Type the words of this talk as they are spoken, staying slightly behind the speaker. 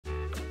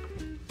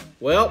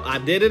Well, I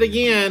did it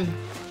again.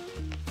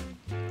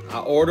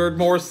 I ordered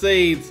more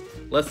seeds.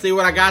 Let's see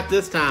what I got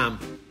this time.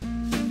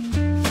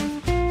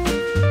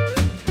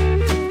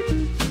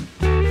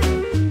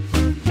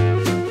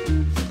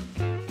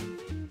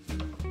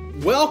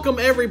 Welcome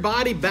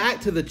everybody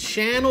back to the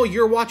channel.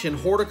 You're watching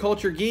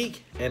Horticulture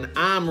Geek and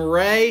I'm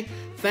Ray.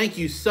 Thank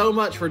you so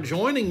much for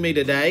joining me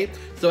today.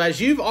 So as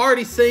you've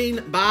already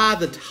seen by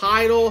the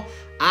title,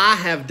 I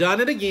have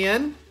done it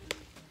again.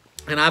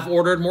 And I've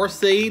ordered more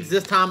seeds.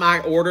 This time I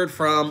ordered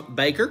from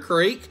Baker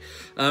Creek.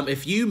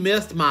 If you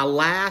missed my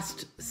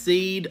last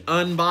seed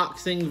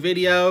unboxing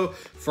video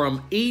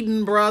from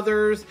Eden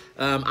Brothers,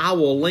 I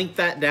will link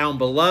that down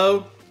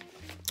below,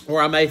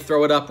 or I may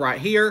throw it up right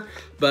here.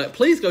 But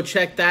please go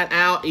check that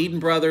out. Eden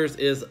Brothers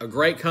is a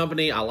great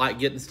company. I like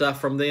getting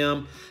stuff from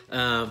them.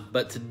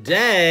 But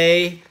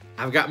today,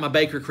 I've got my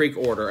Baker Creek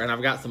order, and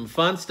I've got some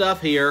fun stuff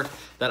here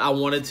that I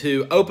wanted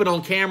to open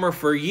on camera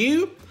for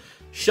you,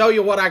 show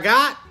you what I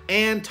got,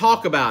 and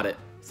talk about it.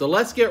 So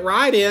let's get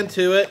right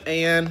into it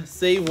and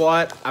see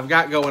what I've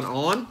got going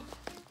on.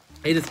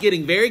 It is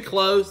getting very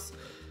close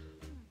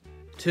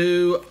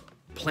to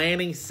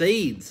planting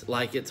seeds.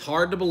 Like, it's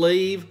hard to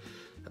believe.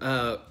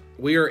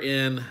 We are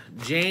in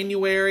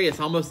January. It's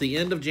almost the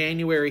end of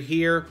January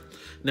here.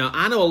 Now,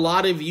 I know a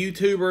lot of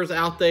YouTubers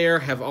out there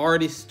have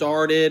already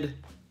started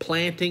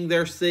planting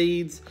their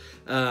seeds.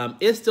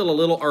 It's still a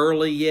little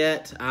early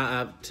yet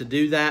to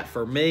do that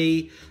for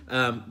me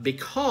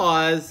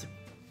because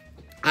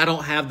I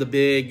don't have the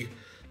big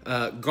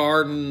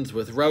gardens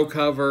with row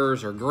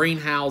covers or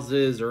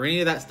greenhouses or any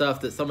of that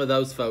stuff that some of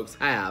those folks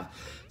have.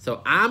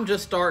 So I'm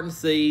just starting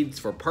seeds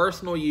for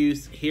personal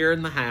use here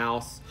in the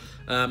house.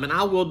 And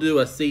I will do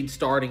a seed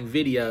starting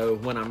video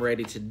when I'm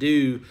ready to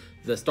do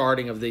the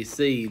starting of these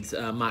seeds.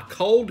 My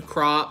cold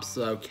crops,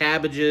 so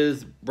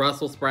cabbages,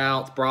 Brussels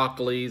sprouts,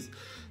 broccolis,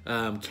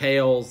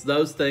 kales,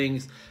 those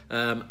things,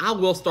 I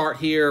will start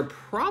here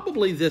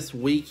probably this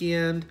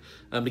weekend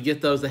to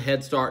get those a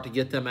head start, to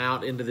get them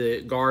out into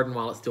the garden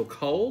while it's still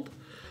cold.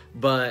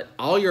 But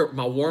all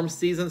my warm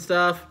season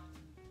stuff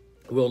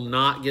will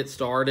not get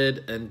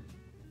started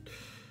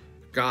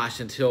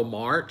until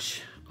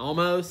March,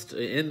 almost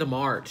into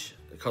March,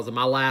 because of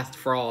my last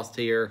frost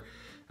here.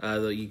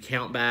 You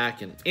count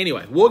back, and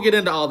anyway, we'll get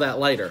into all that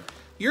later.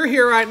 You're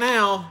here right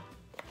now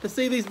to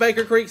see these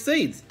Baker Creek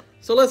seeds.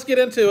 So let's get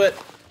into it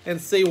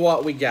and see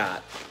what we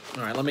got.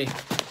 All right, let me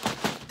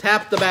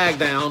tap the bag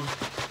down.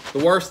 The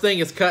worst thing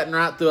is cutting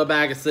right through a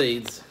bag of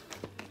seeds.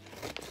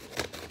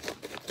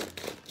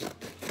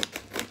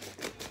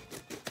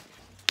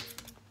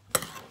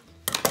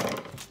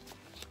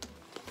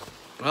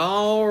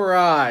 All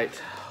right,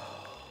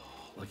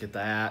 look at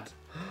that.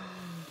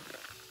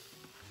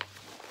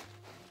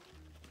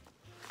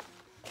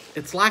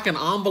 It's like an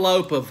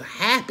envelope of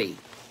happy.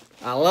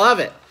 I love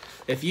it.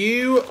 If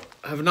you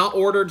have not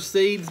ordered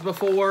seeds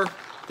before,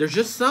 there's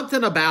just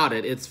something about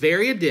it. It's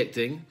very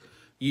addicting.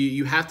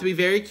 You have to be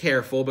very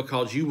careful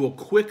because you will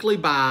quickly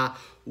buy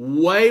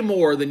way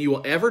more than you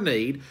will ever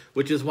need,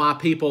 which is why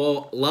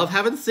people love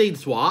having seed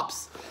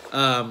swaps.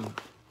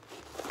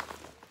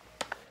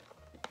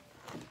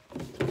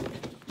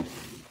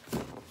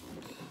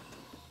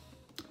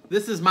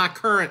 This is my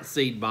current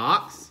seed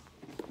box.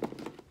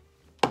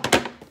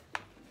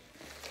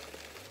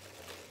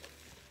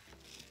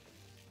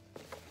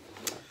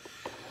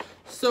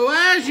 So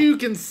as you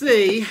can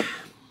see,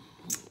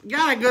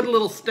 got a good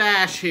little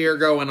stash here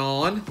going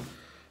on.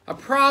 I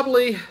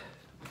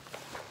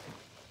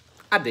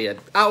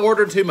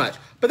ordered too much,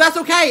 but that's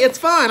okay. It's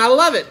fun. I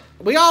love it.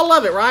 We all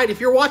love it, right? If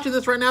you're watching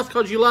this right now, it's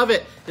because you love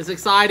it. It's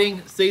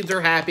exciting. Seeds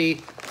are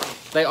happy.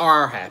 They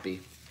are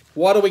happy.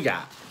 What do we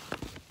got?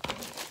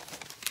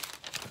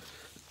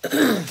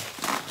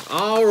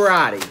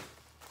 Alrighty.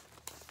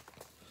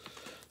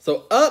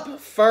 So up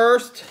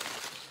first,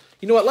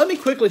 you know what? Let me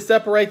quickly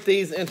separate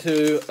these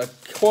into a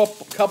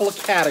couple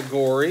of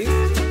categories.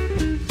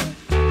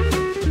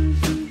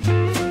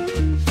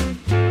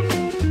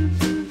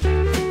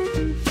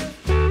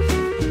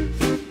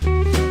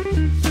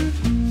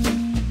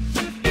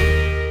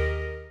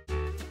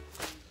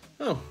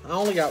 Oh, I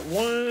only got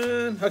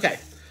one. Okay,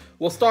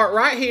 we'll start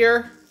right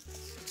here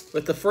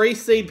with the free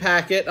seed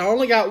packet. I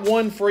only got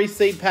one free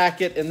seed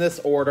packet in this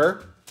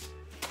order.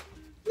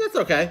 That's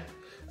okay.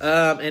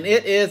 And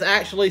it is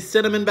actually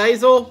cinnamon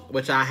basil,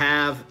 which I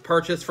have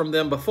purchased from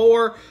them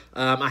before.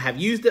 I have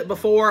used it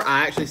before.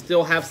 I actually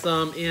still have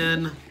some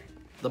in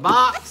the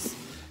box.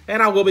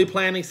 And I will be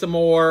planting some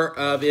more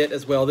of it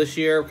as well this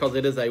year because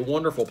it is a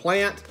wonderful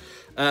plant.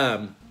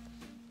 Now,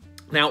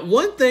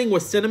 one thing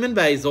with cinnamon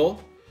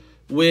basil,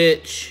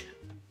 which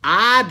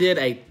I did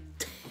a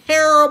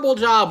terrible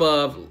job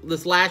of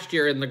this last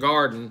year in the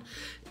garden,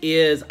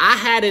 is I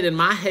had it in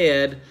my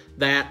head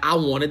that I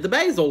wanted the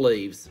basil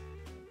leaves.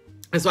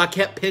 And so I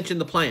kept pinching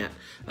the plant.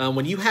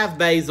 When you have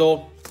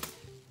basil,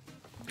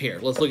 here,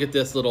 let's look at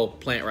this little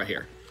plant right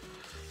here.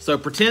 So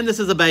pretend this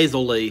is a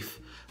basil leaf.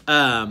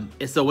 And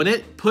so when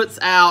it puts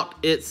out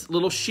its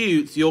little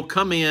shoots, you'll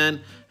come in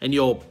and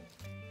you'll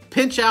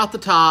pinch out the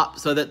top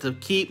so that to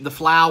keep the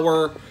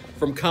flower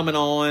from coming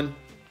on.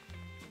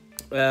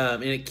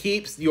 And it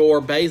keeps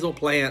your basil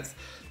plants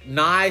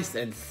nice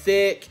and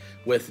thick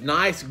with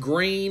nice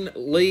green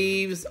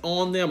leaves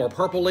on them, or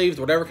purple leaves,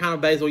 whatever kind of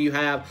basil you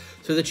have,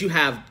 so that you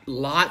have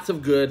lots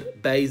of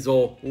good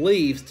basil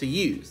leaves to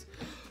use.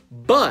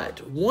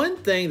 But one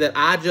thing that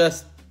I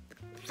just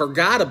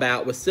forgot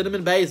about with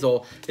cinnamon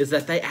basil is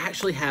that they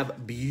actually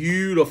have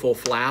beautiful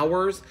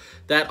flowers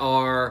that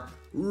are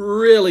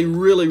really,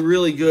 really,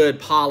 really good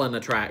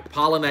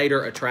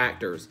pollinator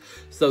attractors.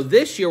 So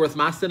this year with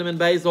my cinnamon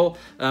basil,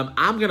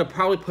 I'm gonna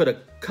probably put a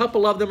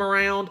couple of them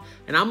around,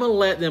 and I'm gonna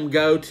let them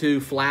go to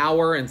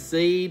flower and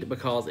seed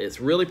because it's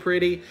really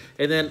pretty,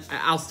 and then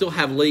I'll still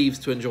have leaves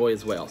to enjoy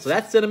as well. So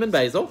that's cinnamon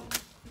basil.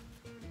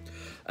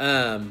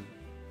 Since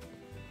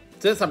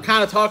I'm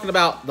kind of talking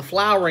about the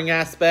flowering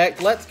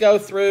aspect, let's go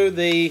through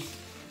the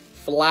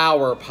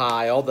flower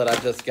pile that I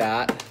just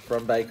got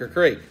from Baker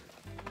Creek.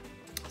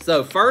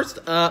 So first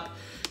up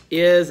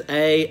is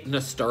a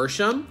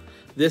nasturtium.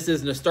 This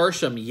is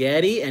Nasturtium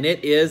Yeti, and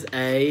it is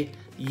a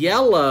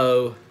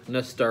yellow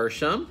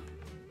nasturtium.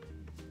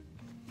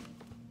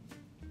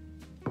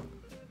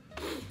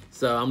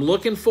 So I'm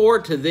looking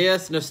forward to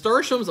this.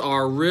 Nasturtiums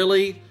are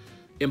really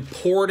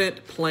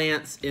important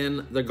plants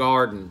in the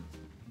garden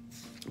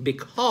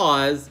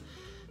because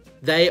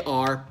they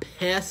are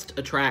pest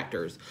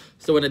attractors.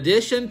 So in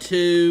addition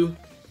to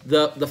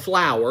the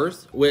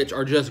flowers, which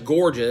are just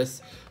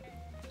gorgeous,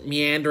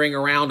 meandering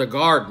around a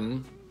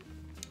garden,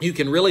 you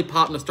can really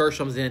pop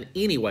nasturtiums in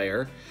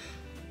anywhere.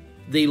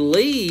 The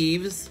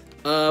leaves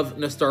of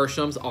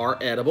nasturtiums are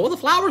edible. The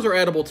flowers are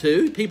edible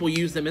too. People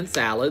use them in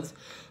salads,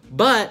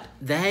 but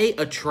they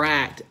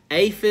attract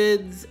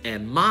aphids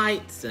and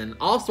mites and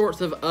all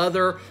sorts of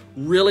other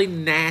really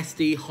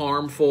nasty,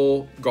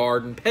 harmful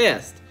garden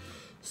pests.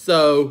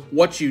 So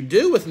what you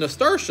do with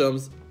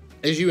nasturtiums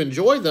is you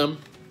enjoy them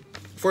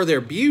for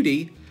their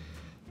beauty,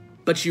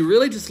 but you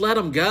really just let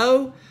them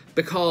go,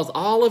 because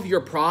all of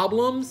your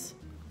problems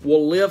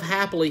will live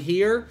happily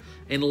here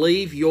and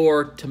leave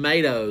your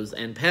tomatoes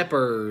and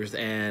peppers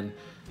and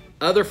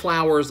other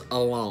flowers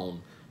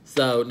alone.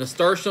 So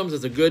nasturtiums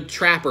is a good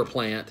trapper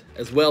plant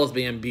as well as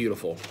being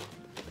beautiful.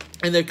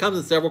 And they come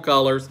in several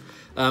colors,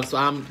 so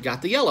I've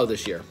got the yellow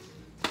this year.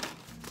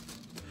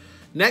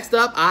 Next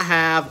up, I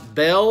have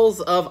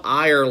Bells of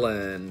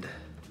Ireland.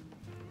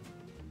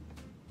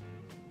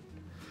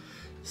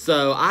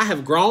 So I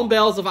have grown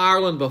Bells of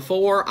Ireland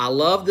before. I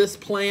love this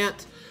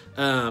plant.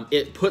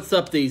 It puts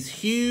up these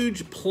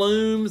huge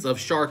plumes of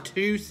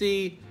chartreuse.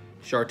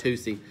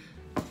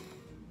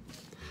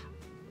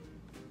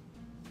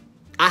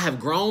 I have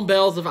grown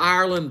Bells of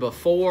Ireland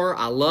before.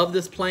 I love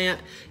this plant.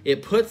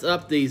 It puts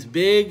up these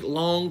big,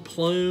 long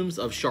plumes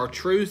of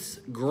chartreuse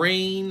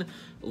green,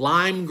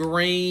 lime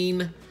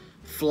green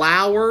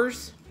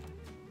flowers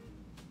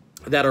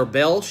that are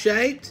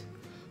bell-shaped.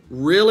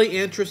 Really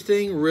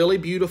interesting, really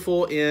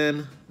beautiful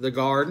in the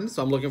garden.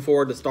 So I'm looking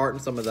forward to starting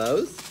some of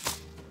those.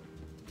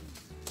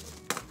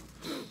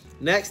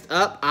 Next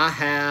up, I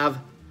have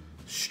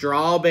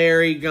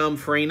Strawberry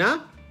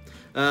Gomphrena.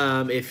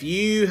 If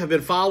you have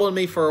been following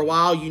me for a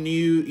while,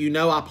 you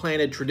know I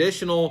planted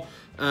traditional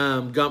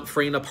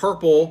Gomphrena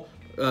purple,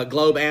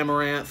 Globe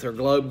Amaranth or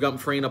Globe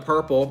Gomphrena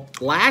purple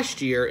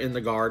last year in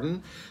the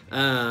garden.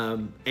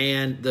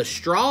 And the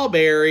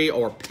strawberry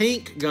or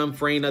pink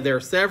Gomphrena, there are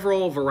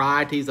several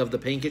varieties of the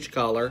pinkish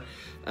color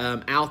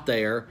out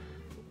there.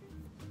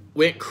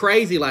 Went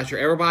crazy last year.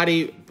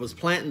 Everybody was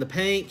planting the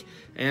pink,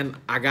 and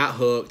I got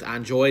hooked. I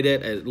enjoyed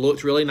it. It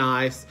looked really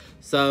nice.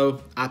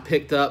 So I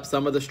picked up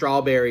some of the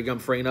strawberry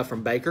Gomphrena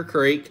from Baker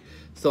Creek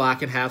so I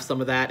can have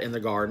some of that in the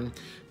garden.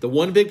 The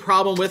one big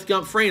problem with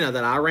Gomphrena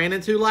that I ran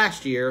into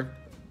last year,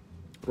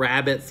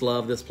 rabbits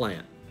love this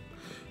plant.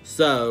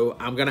 So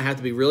I'm gonna have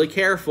to be really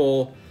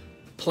careful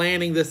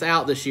planning this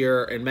out this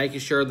year and making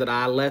sure that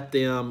I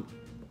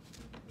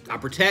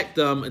protect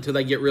them until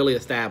they get really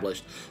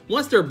established.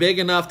 Once they're big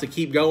enough to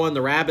keep going,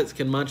 the rabbits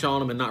can munch on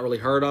them and not really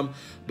hurt them.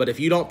 But if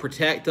you don't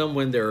protect them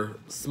when they're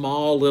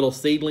small little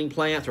seedling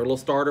plants or little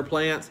starter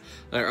plants,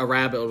 a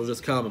rabbit will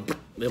just come and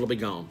it'll be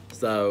gone.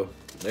 So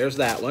there's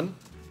that one.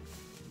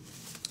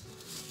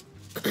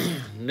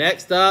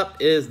 Next up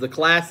is the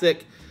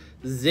classic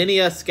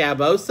Zinnia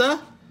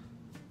scabosa.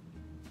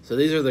 So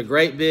these are the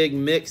great big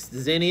mixed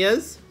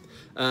zinnias.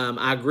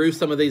 I grew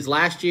some of these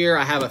last year.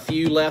 I have a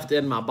few left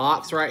in my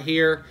box right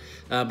here,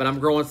 but I'm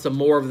growing some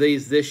more of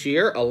these this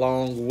year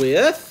along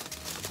with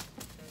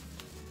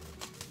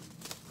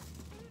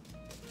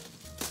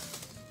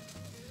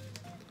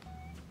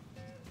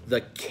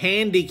the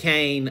candy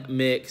cane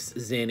mix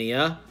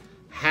zinnia.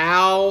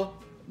 How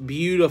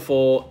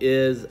beautiful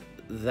is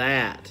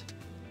that?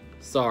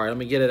 Sorry, let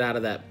me get it out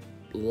of that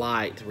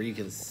light where you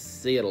can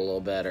see it a little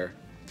better.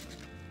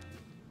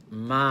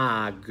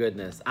 My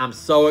goodness, I'm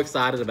so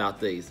excited about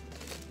these.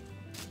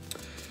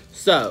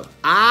 So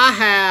I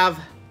have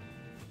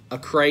a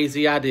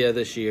crazy idea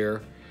this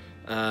year.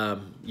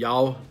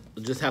 Y'all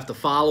just have to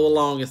follow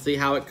along and see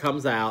how it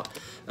comes out.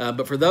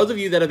 But for those of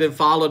you that have been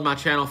following my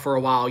channel for a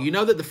while, you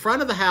know that the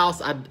front of the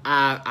house,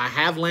 I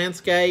have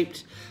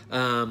landscaped.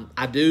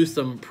 I do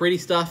some pretty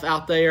stuff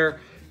out there.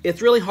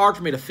 It's really hard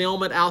for me to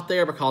film it out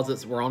there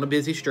because we're on a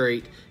busy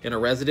street in a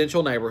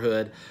residential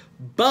neighborhood,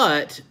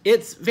 but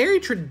it's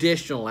very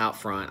traditional out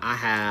front. I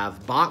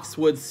have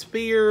boxwood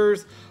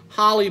spears,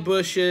 holly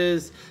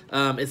bushes.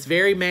 It's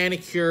very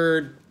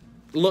manicured,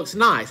 looks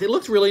nice. It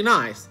looks really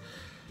nice.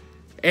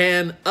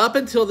 And up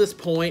until this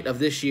point of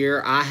this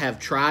year, I have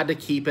tried to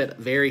keep it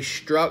very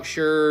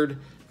structured,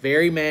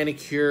 very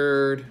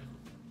manicured,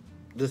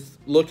 just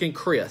looking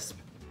crisp.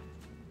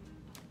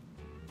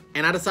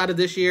 And I decided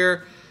this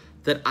year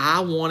that I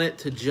want it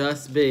to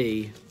just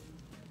be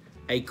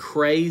a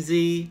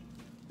crazy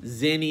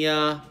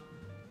zinnia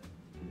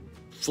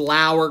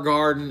flower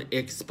garden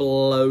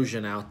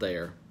explosion out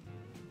there.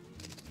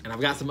 And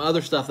I've got some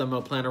other stuff that I'm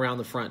going to plant around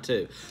the front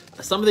too.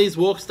 Some of these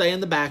will stay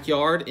in the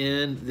backyard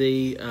in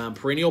the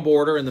perennial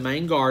border in the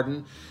main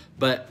garden,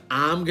 but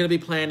I'm going to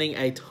be planting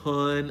a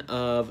ton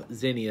of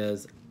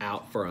zinnias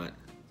out front.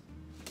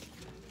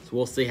 So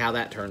we'll see how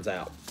that turns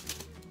out.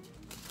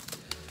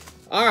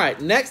 All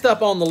right, next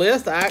up on the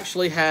list, I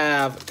actually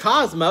have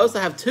cosmos.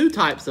 I have two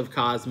types of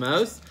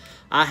cosmos.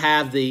 I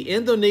have the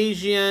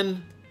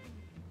Indonesian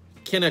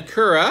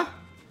Kinakura,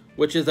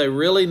 which is a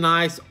really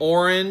nice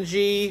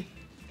orangey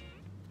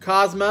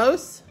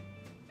cosmos.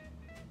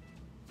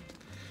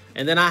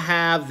 And then I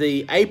have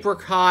the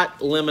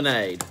apricot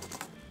lemonade.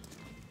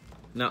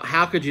 Now,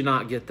 how could you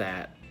not get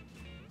that?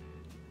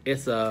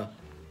 It's a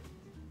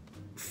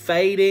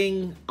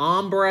fading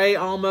ombre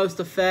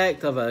almost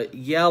effect of a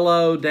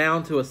yellow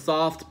down to a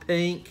soft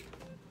pink.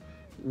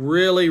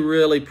 Really,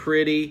 really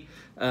pretty.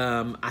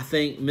 I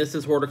think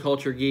Mrs.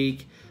 Horticulture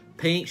Geek,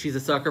 pink, she's a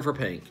sucker for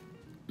pink.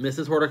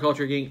 Mrs.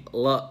 Horticulture Geek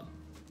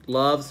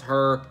loves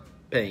her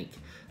pink.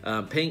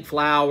 Pink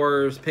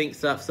flowers, pink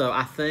stuff. So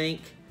I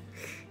think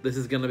this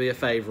is going to be a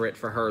favorite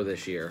for her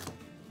this year.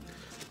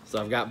 So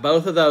I've got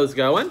both of those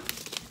going.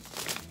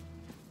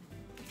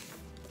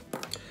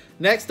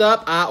 Next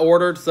up, I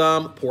ordered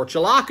some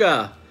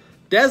portulaca,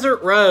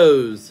 desert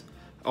rose,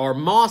 or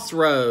moss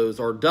rose,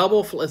 or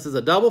this is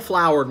a double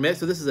flowered mix.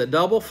 So this is a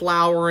double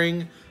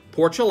flowering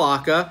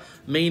portulaca,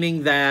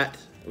 meaning that,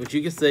 which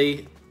you can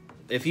see,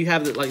 if you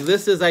have, like,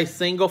 this is a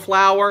single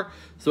flower,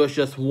 so it's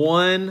just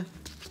one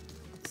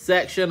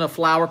section of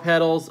flower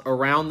petals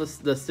around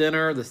the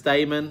center, the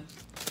stamen.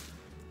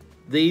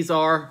 These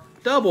are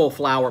double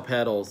flower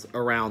petals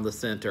around the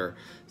center.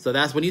 So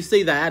that's when you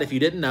see that. If you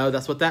didn't know,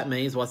 that's what that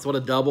means. That's what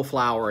a double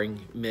flowering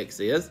mix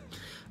is.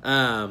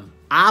 I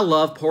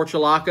love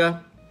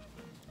portulaca.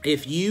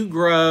 If you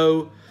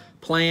grow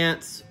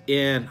plants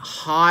in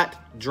hot,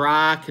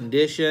 dry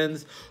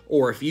conditions,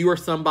 or if you are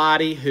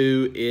somebody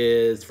who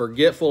is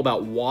forgetful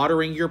about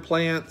watering your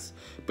plants,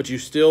 but you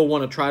still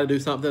want to try to do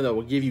something that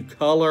will give you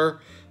color,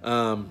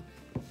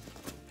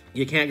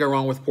 you can't go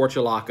wrong with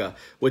portulaca,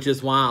 which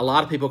is why a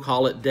lot of people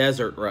call it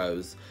desert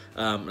rose.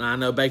 And I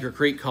know Baker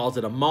Creek calls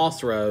it a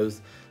moss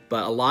rose,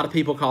 but a lot of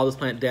people call this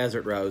plant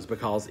desert rose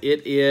because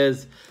it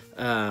is,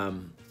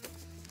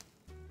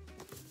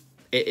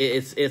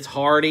 it's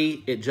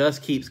hardy. It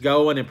just keeps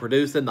going and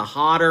producing. The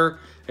hotter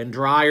and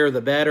drier,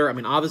 the better. I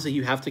mean, obviously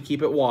you have to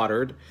keep it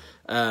watered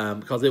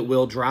because it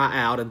will dry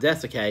out and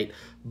desiccate,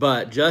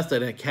 but just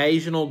an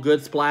occasional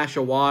good splash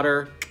of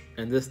water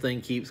and this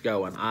thing keeps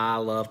going. I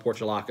love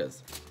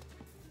portulacas.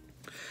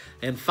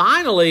 And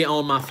finally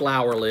on my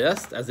flower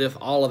list, as if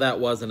all of that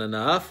wasn't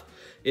enough,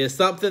 is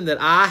something that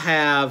I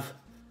have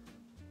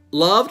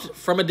loved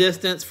from a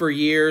distance for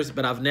years,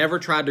 but I've never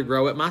tried to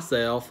grow it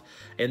myself,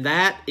 and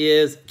that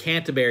is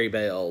Canterbury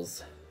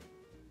bells.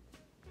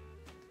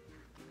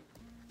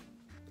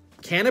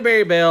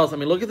 Canterbury bells, I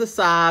mean, look at the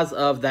size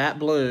of that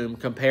bloom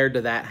compared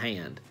to that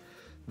hand.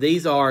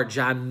 These are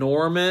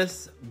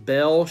ginormous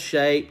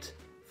bell-shaped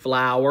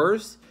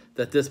flowers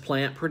that this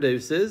plant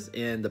produces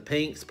in the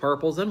pinks,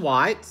 purples, and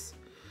whites.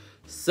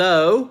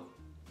 So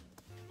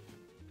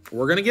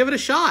we're going to give it a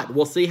shot.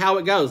 We'll see how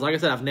it goes. Like I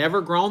said, I've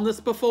never grown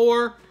this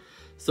before,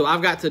 so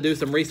I've got to do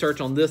some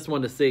research on this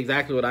one to see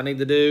exactly what I need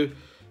to do.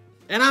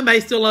 And I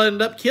may still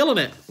end up killing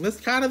it. That's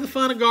kind of the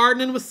fun of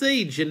gardening with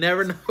seeds. You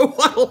never know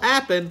what will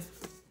happen,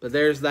 but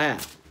there's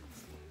that.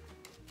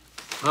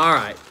 All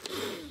right,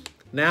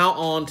 now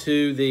on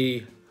to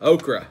the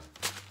okra.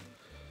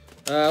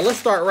 Let's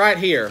start right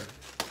here.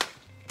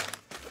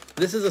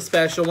 This is a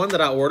special one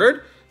that I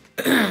ordered.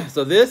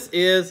 So this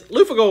is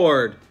loofah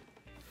gourd.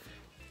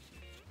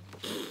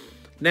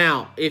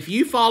 Now, if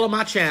you follow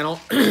my channel,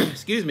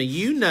 excuse me,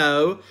 you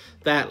know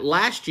that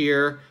last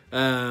year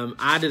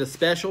I did a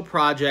special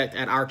project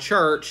at our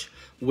church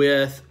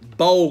with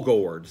bowl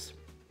gourds,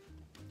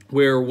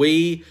 where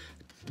we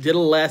did a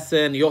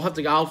lesson.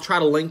 I'll try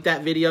to link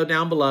that video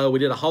down below. We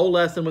did a whole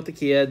lesson with the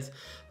kids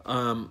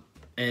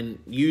and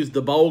used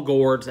the bowl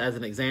gourds as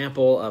an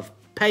example of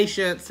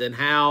patience and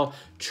how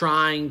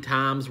trying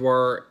times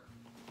were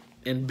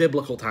in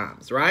biblical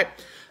times, right?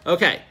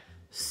 Okay,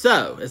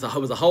 so it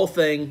was a whole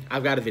thing.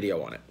 I've got a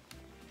video on it.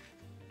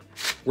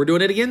 we're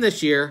doing it again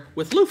this year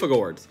with loofah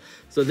gourds.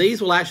 So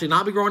these will actually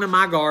not be growing in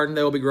my garden.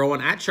 They will be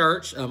growing at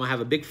church. I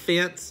have a big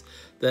fence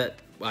that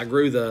I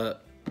grew the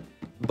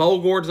bowl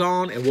gourds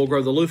on, and we'll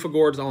grow the loofah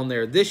gourds on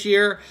there this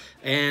year.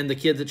 And the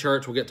kids at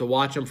church will get to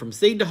watch them from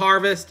seed to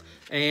harvest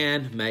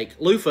and make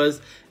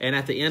loofahs. And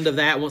at the end of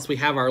that, once we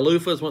have our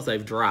loofahs, once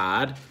they've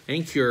dried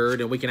and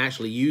cured and we can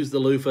actually use the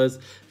loofahs,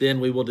 then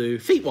we will do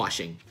feet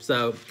washing.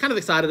 So kind of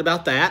excited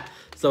about that.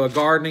 So a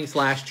gardening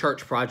 /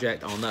 church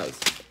project on those.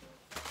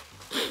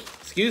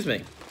 Excuse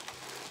me.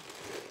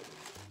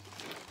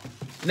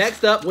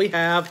 Next up, we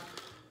have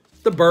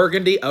the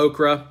burgundy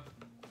okra.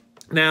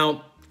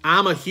 Now,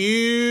 I'm a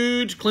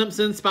huge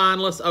Clemson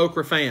spineless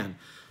okra fan.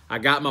 I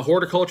got my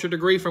horticulture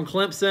degree from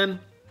Clemson.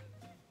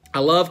 I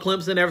love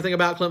Clemson, everything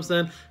about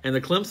Clemson. And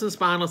the Clemson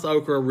spineless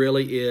okra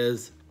really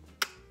is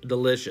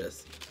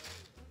delicious.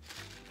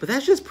 But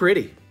that's just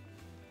pretty.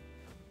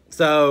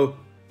 So,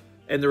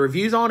 and the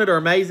reviews on it are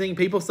amazing.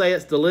 People say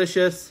it's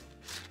delicious.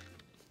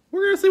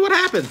 We're going to see what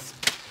happens.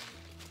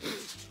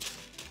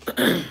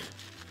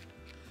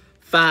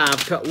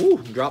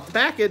 Drop the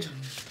package.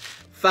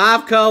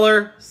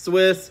 5-color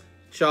Swiss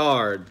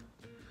chard.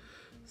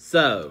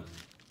 So,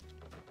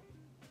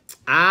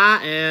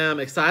 I am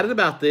excited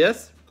about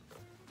this.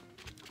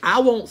 I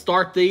won't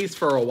start these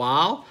for a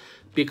while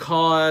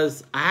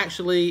because I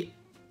actually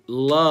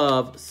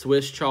love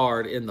Swiss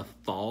chard in the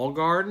fall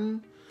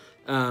garden.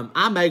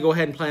 I may go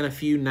ahead and plant a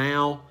few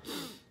now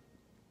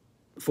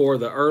for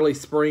the early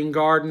spring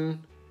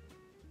garden.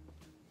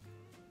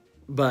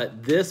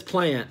 But this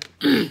plant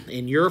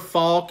in your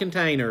fall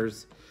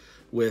containers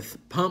with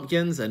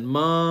pumpkins and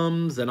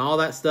mums and all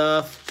that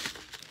stuff,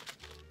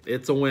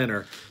 it's a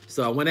winner.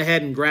 So I went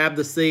ahead and grabbed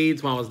the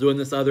seeds while I was doing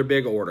this other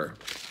big order.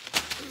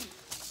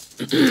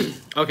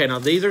 Okay, now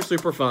these are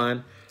super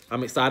fun.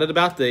 I'm excited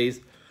about these.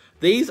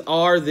 These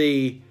are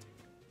the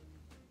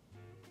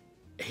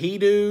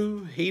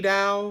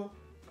Hedao,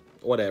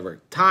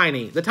 whatever,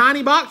 the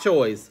tiny bok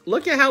choys.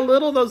 Look at how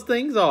little those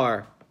things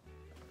are.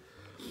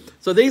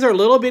 So these are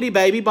little bitty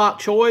baby bok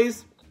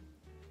choys.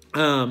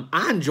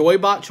 I enjoy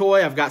bok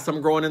choy. I've got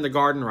some growing in the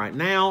garden right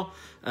now.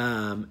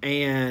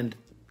 And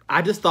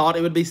I just thought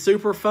it would be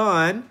super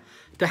fun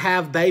to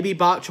have baby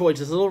bok choys,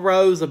 just little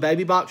rows of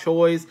baby bok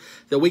choys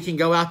that we can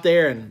go out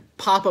there and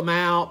pop them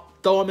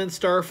out, throw them in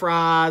stir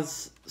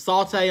fries,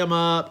 saute them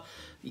up,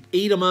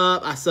 eat them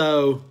up.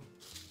 So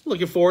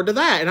looking forward to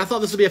that. And I thought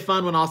this would be a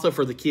fun one also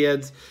for the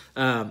kids.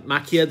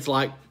 My kids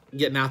like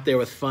getting out there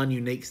with fun,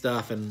 unique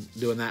stuff and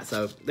doing that.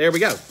 So there we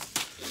go.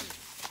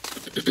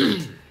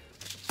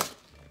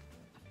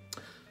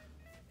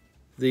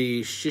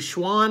 The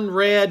Sichuan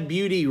Red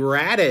Beauty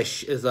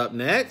Radish is up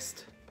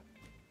next.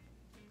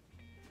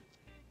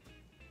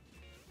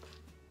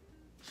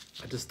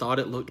 I just thought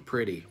it looked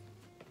pretty.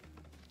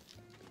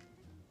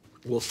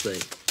 We'll see.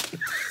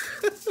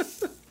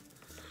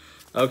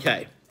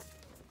 Okay.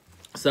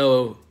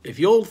 So if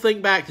you'll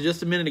think back to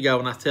just a minute ago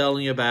when I was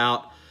telling you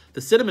about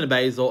the cinnamon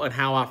basil and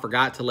how I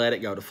forgot to let it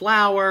go to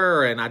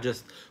flower, and I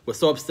just was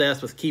so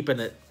obsessed with keeping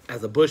it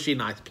as a bushy,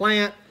 nice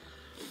plant.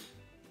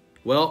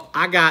 Well,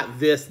 I got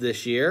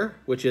this year,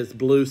 which is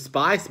blue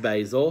spice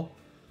basil,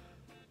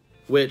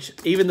 which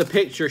even the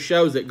picture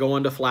shows it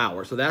going to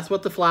flower. So that's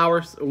what the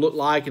flowers look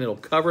like, and it'll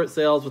cover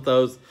itself with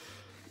those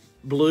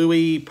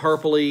bluey,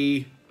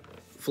 purpley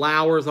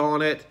flowers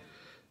on it.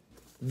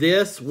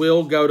 This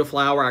will go to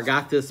flower. I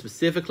got this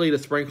specifically to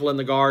sprinkle in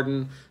the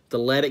garden, to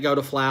let it go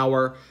to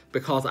flower,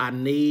 because I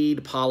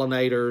need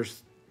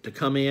pollinators to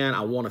come in.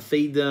 I want to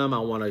feed them. I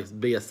want to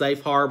be a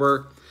safe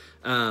harbor.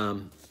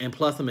 And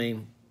plus, I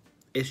mean,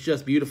 it's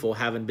just beautiful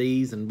having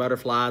bees and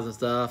butterflies and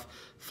stuff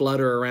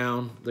flutter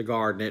around the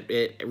garden.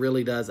 It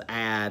really does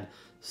add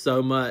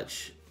so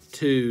much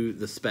to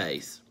the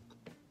space.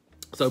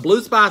 So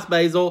blue spice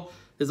basil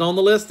is on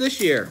the list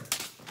this year.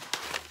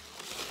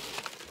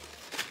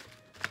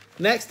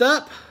 Next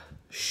up,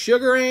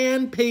 sugar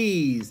and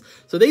peas.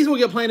 So these will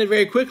get planted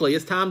very quickly.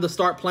 It's time to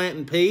start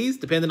planting peas,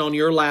 depending on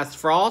your last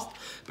frost,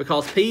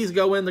 because peas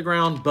go in the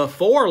ground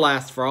before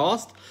last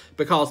frost,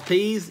 because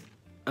peas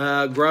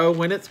grow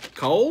when it's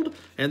cold,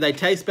 and they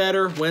taste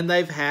better when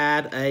they've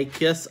had a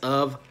kiss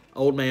of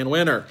Old Man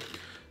Winter.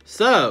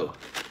 So,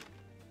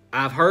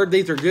 I've heard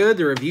these are good.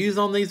 The reviews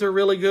on these are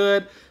really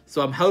good.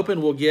 So, I'm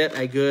hoping we'll get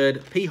a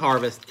good pea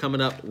harvest coming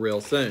up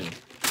real soon.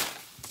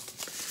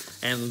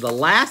 And the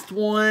last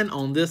one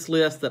on this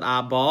list that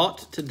I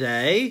bought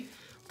today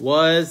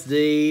was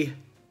the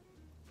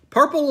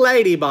Purple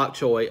Lady bok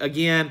choy.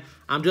 Again,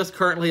 I'm just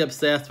currently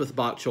obsessed with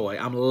bok choy.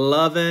 I'm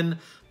loving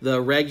the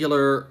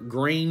regular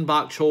green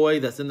bok choy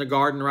that's in the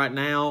garden right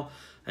now.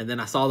 And then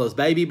I saw those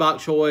baby bok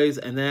choys,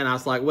 and then I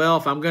was like, well,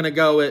 if I'm gonna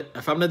do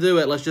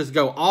it, let's just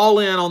go all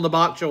in on the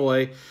bok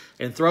choy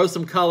and throw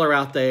some color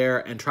out there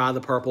and try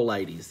the Purple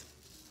Ladies.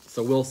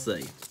 So we'll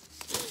see.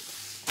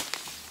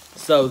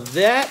 So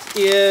that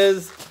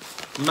is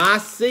my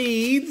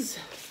seeds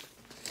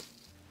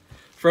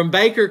from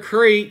Baker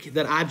Creek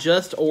that I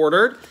just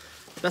ordered.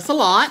 That's a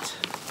lot.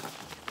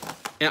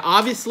 And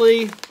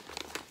obviously,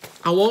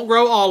 I won't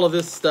grow all of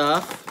this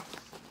stuff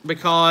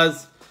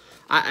because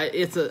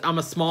I'm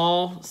a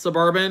small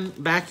suburban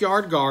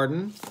backyard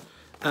garden.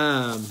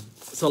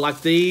 So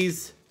like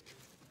these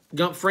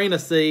Gomphrena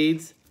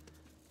seeds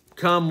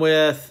come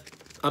with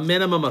a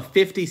minimum of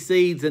 50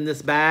 seeds in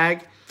this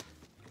bag.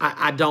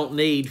 I don't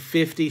need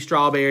 50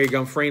 strawberry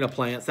Gomphrena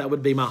plants. That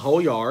would be my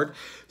whole yard.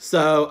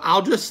 So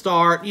I'll just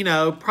start, you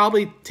know,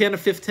 probably 10 to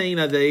 15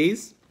 of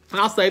these.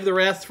 And I'll save the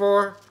rest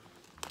for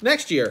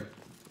next year.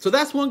 So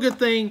that's one good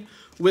thing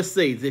with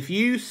seeds. If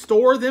you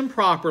store them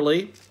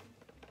properly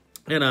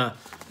in a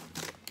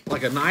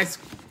nice,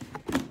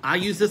 I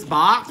use this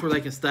box where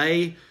they can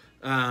stay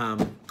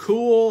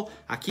cool.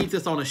 I keep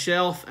this on a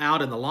shelf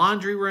out in the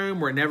laundry room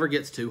where it never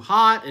gets too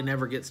hot, it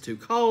never gets too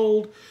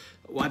cold.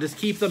 I just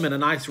keep them in a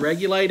nice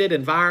regulated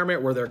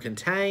environment where they're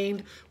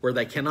contained, where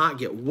they cannot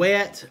get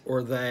wet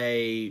or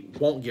they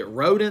won't get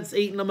rodents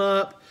eating them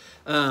up.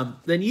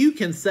 Then you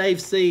can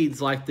save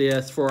seeds like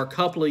this for a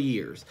couple of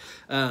years.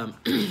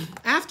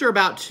 After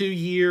about 2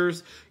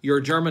 years, your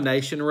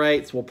germination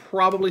rates will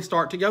probably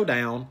start to go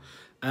down,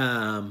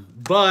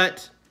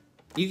 but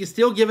you can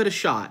still give it a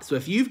shot. So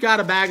if you've got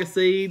a bag of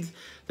seeds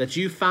that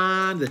you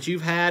find that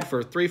you've had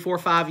for 3, 4,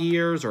 5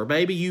 years, or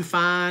maybe you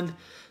find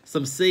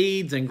some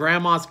seeds in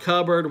grandma's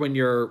cupboard when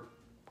you're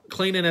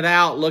cleaning it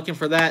out, looking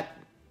for that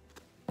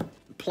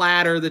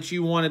platter that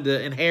you wanted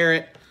to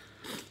inherit,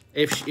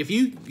 if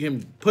you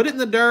can put it in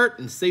the dirt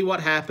and see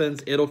what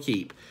happens, it'll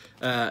keep.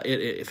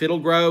 If it'll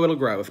grow, it'll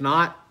grow. If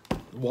not,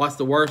 what's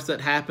the worst that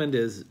happened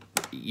is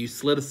you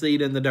slid a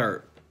seed in the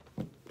dirt.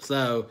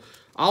 So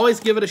always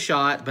give it a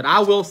shot, but I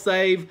will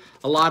save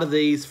a lot of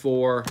these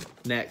for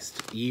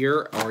next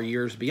year or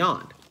years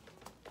beyond.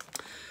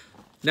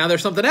 Now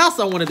there's something else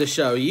I wanted to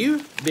show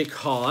you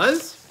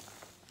because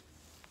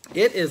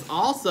it is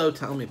also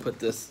time. Let me put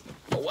this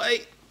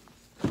away.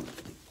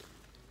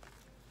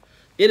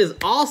 It is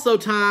also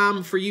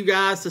time for you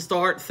guys to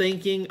start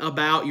thinking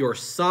about your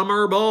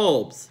summer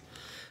bulbs.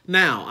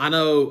 Now, I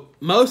know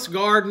most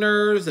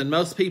gardeners and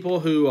most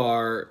people who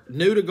are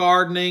new to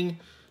gardening,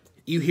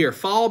 you hear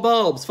fall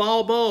bulbs,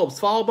 fall bulbs,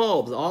 fall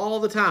bulbs all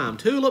the time.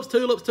 Tulips,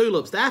 tulips,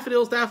 tulips,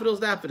 daffodils,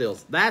 daffodils,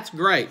 daffodils. That's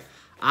great.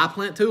 I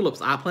plant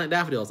tulips, I plant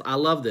daffodils, I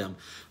love them.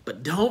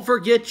 But don't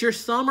forget your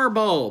summer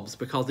bulbs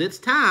because it's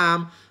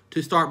time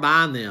to start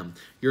buying them.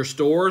 Your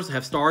stores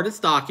have started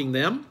stocking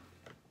them.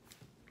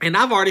 And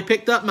I've already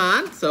picked up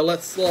mine, so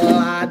let's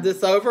slide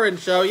this over and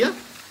show you.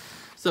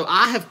 So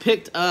I have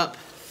picked up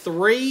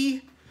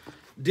 3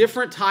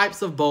 different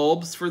types of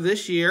bulbs for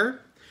this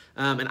year.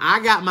 And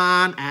I got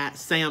mine at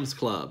Sam's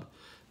Club.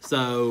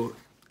 So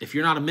if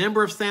you're not a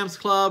member of Sam's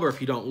Club or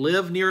if you don't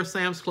live near a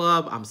Sam's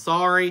Club, I'm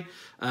sorry.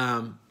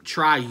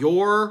 Try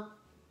your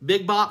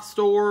big box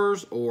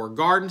stores or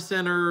garden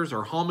centers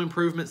or home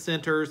improvement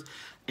centers.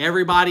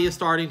 Everybody is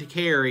starting to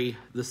carry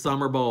the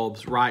summer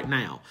bulbs right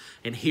now.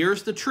 And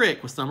here's the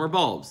trick with summer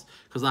bulbs,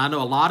 because I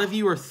know a lot of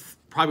you are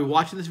probably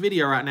watching this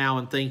video right now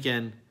and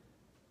thinking,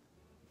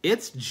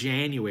 it's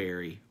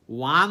January.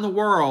 Why in the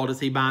world is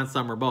he buying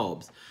summer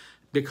bulbs?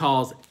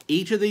 Because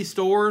each of these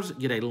stores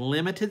get a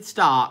limited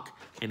stock,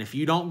 and if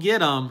you don't get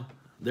them,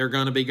 they're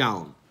going to be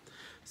gone.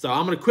 So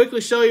I'm going to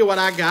quickly show you what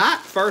I got.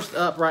 First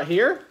up right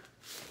here,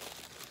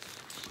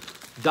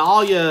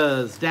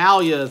 dahlias,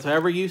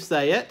 however you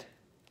say it.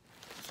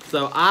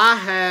 So I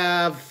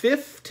have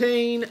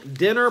 15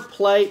 dinner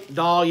plate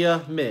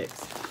dahlia mix.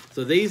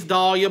 So these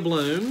dahlia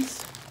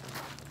blooms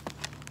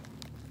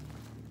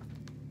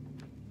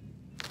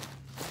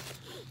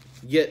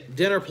get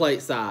dinner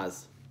plate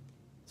size.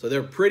 So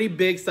they're pretty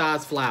big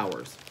size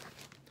flowers.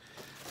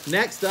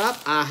 Next up,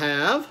 I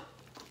have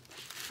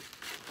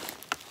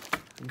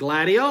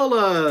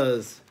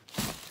gladiolas.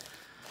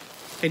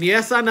 And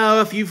yes, I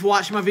know if you've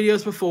watched my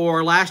videos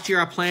before, last year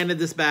I planted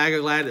this bag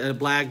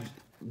of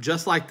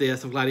just like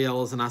this of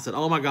gladiolas, and I said,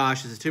 oh my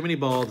gosh, this is too many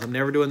bulbs. I'm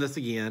never doing this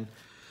again.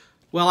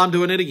 Well, I'm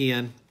doing it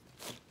again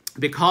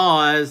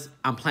because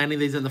I'm planting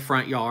these in the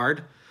front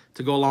yard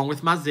to go along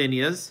with my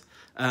zinnias,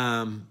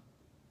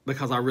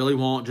 because I really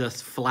want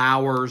just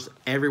flowers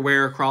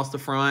everywhere across the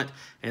front,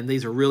 and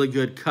these are really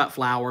good cut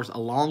flowers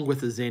along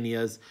with the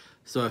zinnias.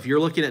 So if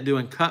you're looking at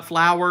doing cut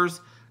flowers,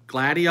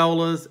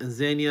 gladiolas and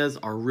zinnias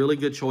are really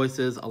good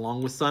choices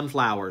along with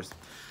sunflowers.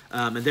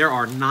 And there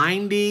are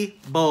 90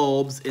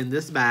 bulbs in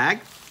this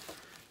bag.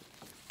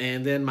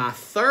 And then my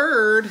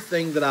third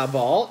thing that I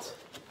bought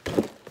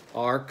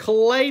are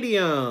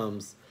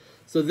caladiums.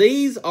 So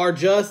these are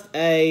just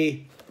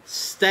a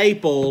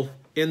staple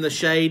in the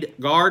shade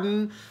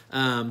garden.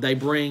 They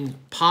bring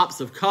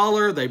pops of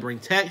color, they bring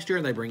texture,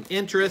 and they bring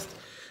interest.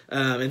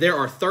 And there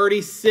are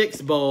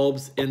 36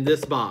 bulbs in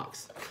this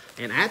box.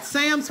 And at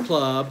Sam's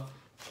Club,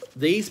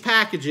 these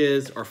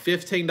packages are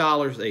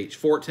 $15 each,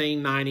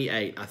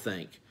 $14.98, I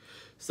think.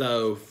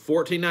 So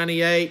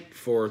 $14.98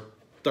 for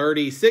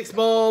 36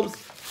 bulbs,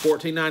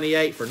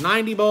 $14.98 for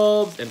 90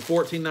 bulbs, and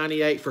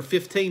 $14.98 for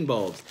 15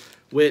 bulbs,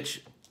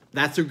 which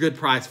that's a good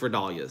price for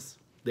dahlias.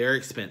 They're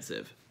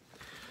expensive.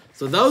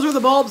 So those are the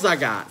bulbs I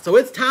got. So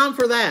it's time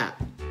for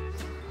that.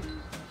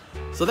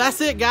 So that's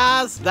it,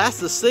 guys.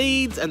 That's the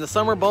seeds and the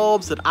summer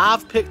bulbs that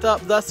I've picked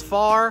up thus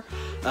far.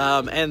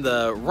 And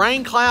the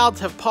rain clouds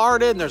have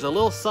parted and there's a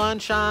little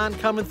sunshine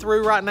coming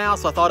through right now,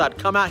 so I thought I'd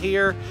come out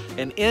here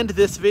and end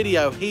this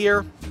video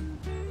here.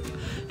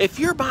 If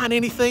you're buying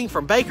anything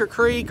from Baker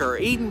Creek or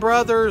Eden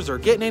Brothers or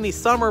getting any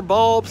summer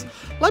bulbs,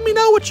 let me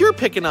know what you're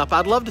picking up.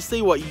 I'd love to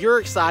see what you're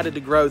excited to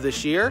grow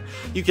this year.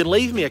 You can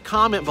leave me a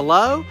comment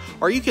below,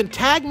 or you can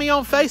tag me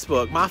on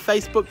Facebook. My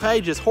Facebook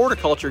page is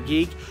Horticulture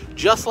Geek,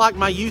 just like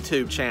my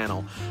YouTube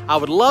channel. I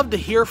would love to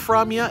hear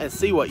from you and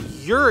see what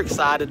you're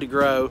excited to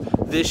grow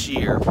this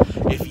year.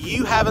 If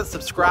you haven't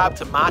subscribed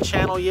to my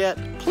channel yet,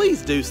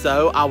 please do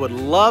so. I would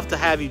love to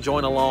have you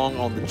join along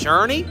on the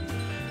journey.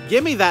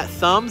 Give me that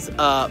thumbs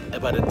up,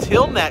 but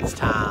until next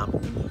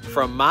time,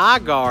 from my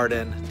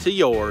garden to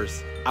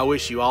yours, I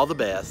wish you all the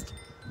best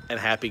and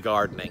happy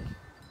gardening.